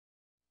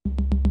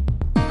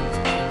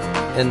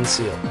End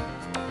seal.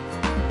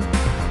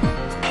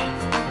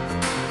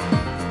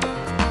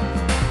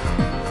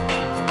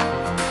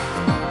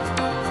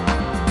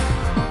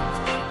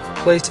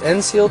 Place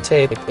end seal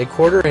tape a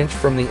 1/4 inch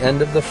from the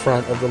end of the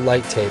front of the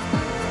light-tape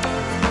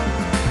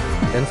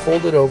and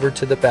fold it over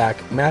to the back,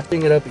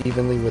 matching it up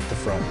evenly with the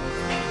front.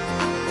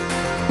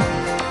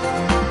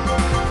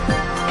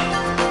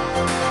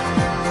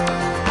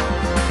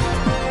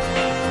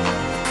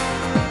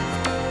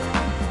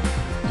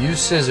 Use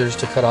scissors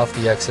to cut off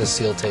the excess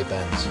seal tape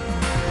ends.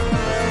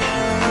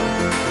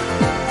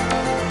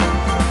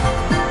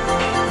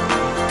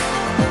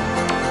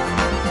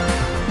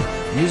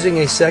 Using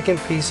a second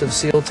piece of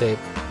seal tape,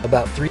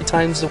 about 3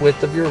 times the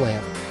width of your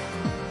lamp,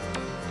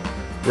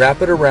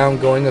 wrap it around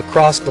going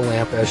across the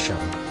lamp as shown.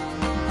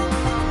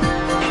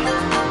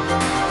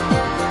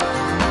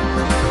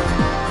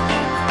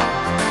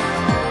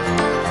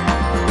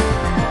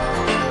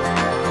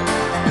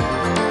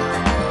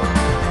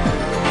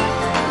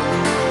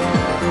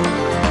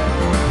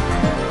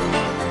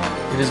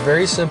 It is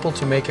very simple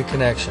to make a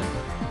connection.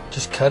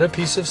 Just cut a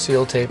piece of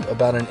seal tape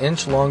about 1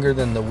 inch longer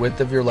than the width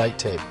of your light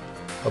tape.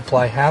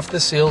 Apply half the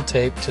seal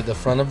tape to the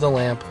front of the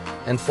lamp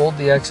and fold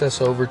the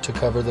excess over to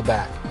cover the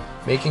back,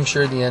 making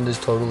sure the end is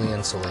totally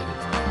insulated.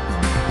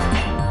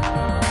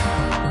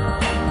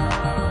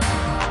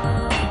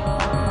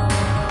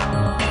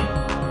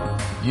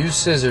 Use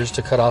scissors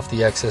to cut off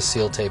the excess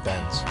seal tape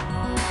ends.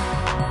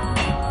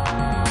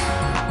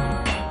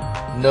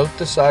 Note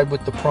the side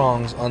with the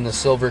prongs on the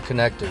silver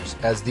connectors,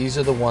 as these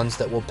are the ones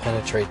that will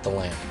penetrate the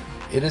lamp.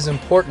 It is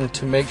important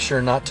to make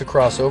sure not to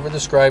cross over the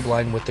scribe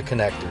line with the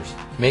connectors.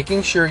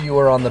 Making sure you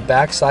are on the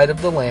back side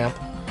of the lamp,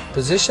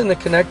 position the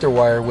connector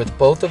wire with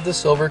both of the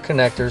silver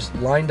connectors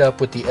lined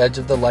up with the edge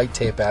of the light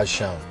tape as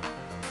shown.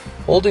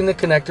 Holding the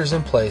connectors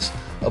in place,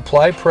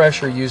 apply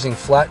pressure using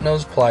flat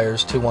nose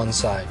pliers to one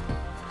side.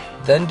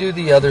 Then do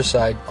the other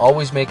side,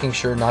 always making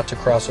sure not to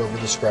cross over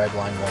the scribe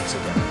line once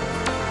again.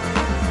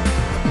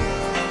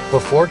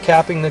 Before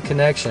capping the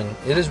connection,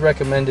 it is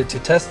recommended to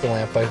test the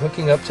lamp by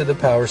hooking up to the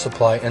power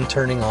supply and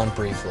turning on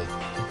briefly.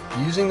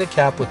 Using the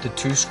cap with the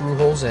 2 screw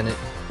holes in it,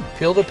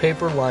 peel the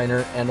paper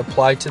liner and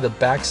apply to the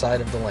back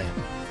side of the lamp.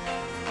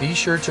 Be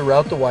sure to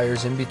route the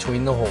wires in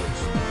between the holes.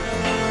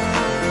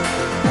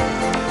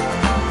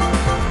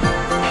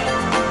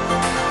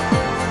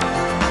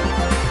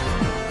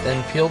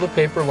 Then peel the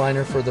paper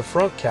liner for the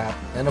front cap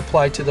and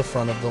apply to the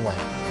front of the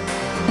lamp.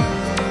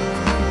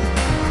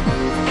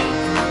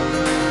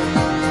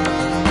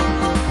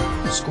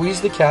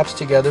 Squeeze the caps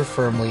together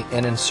firmly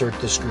and insert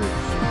the screws.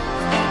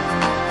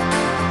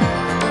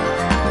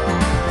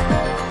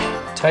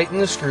 Tighten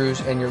the screws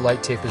and your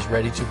light tape is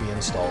ready to be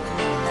installed.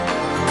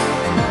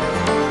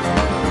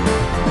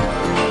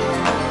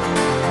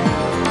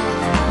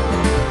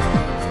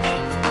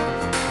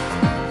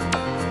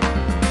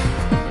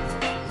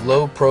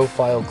 Low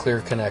profile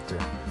clear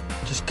connector.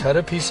 Just cut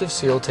a piece of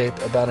seal tape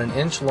about 1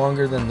 inch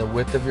longer than the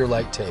width of your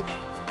light tape.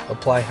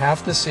 Apply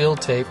half the seal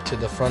tape to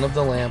the front of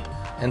the lamp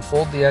and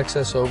fold the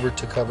excess over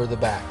to cover the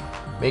back,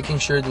 making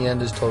sure the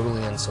end is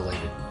totally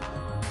insulated.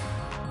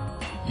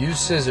 Use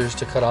scissors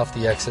to cut off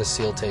the excess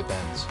seal tape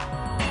ends.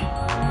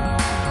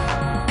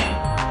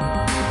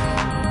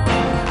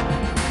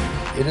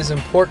 It is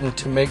important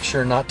to make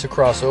sure not to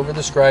cross over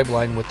the scribe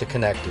line with the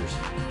connectors.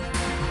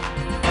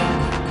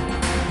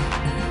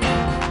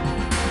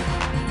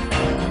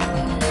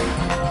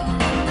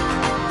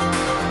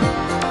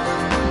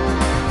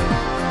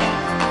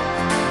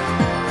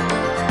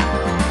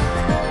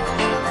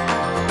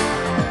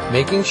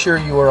 Making sure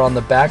you are on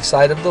the back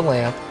side of the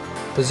lamp,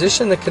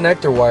 position the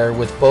connector wire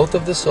with both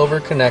of the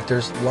silver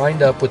connectors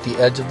lined up with the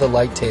edge of the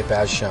light tape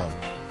as shown.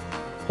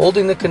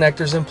 Holding the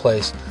connectors in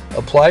place,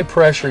 apply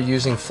pressure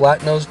using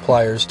flat nose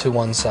pliers to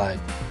one side.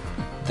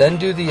 Then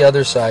do the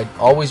other side,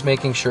 always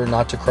making sure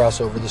not to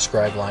cross over the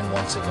scribe line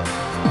once again.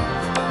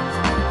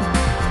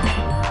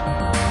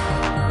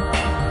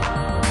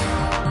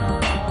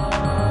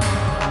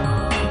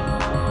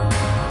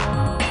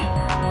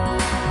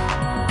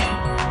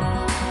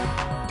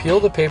 Peel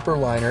the paper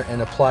liner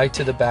and apply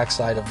to the back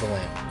side of the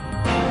lamp.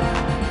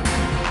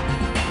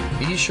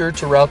 Be sure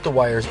to route the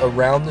wires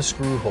around the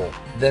screw hole.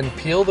 Then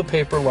peel the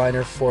paper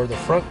liner for the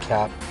front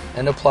cap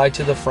and apply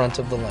to the front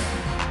of the lamp.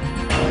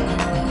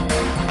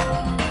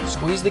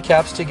 Squeeze the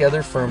caps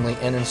together firmly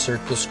and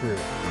insert the screw.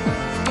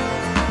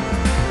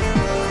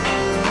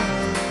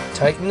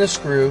 Tighten the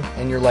screw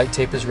and your light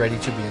tape is ready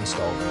to be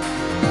installed.